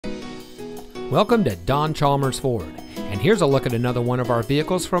Welcome to Don Chalmers Ford, and here's a look at another one of our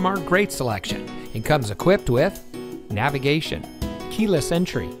vehicles from our great selection. It comes equipped with navigation, keyless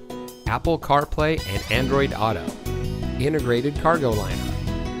entry, Apple CarPlay and Android Auto, integrated cargo liner,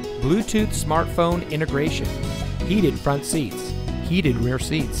 Bluetooth smartphone integration, heated front seats, heated rear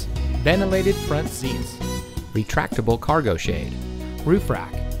seats, ventilated front seats, retractable cargo shade, roof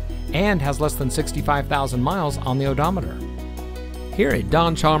rack, and has less than 65,000 miles on the odometer. Here at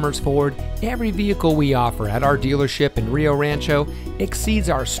Don Chalmers Ford, every vehicle we offer at our dealership in Rio Rancho exceeds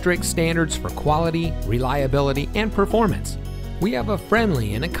our strict standards for quality, reliability, and performance. We have a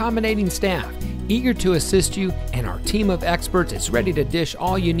friendly and accommodating staff, eager to assist you, and our team of experts is ready to dish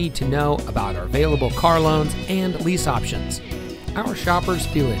all you need to know about our available car loans and lease options. Our shoppers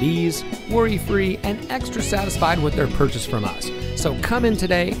feel at ease, worry-free, and extra satisfied with their purchase from us. So come in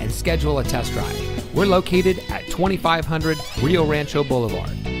today and schedule a test drive. We're located at 2500 Rio Rancho Boulevard.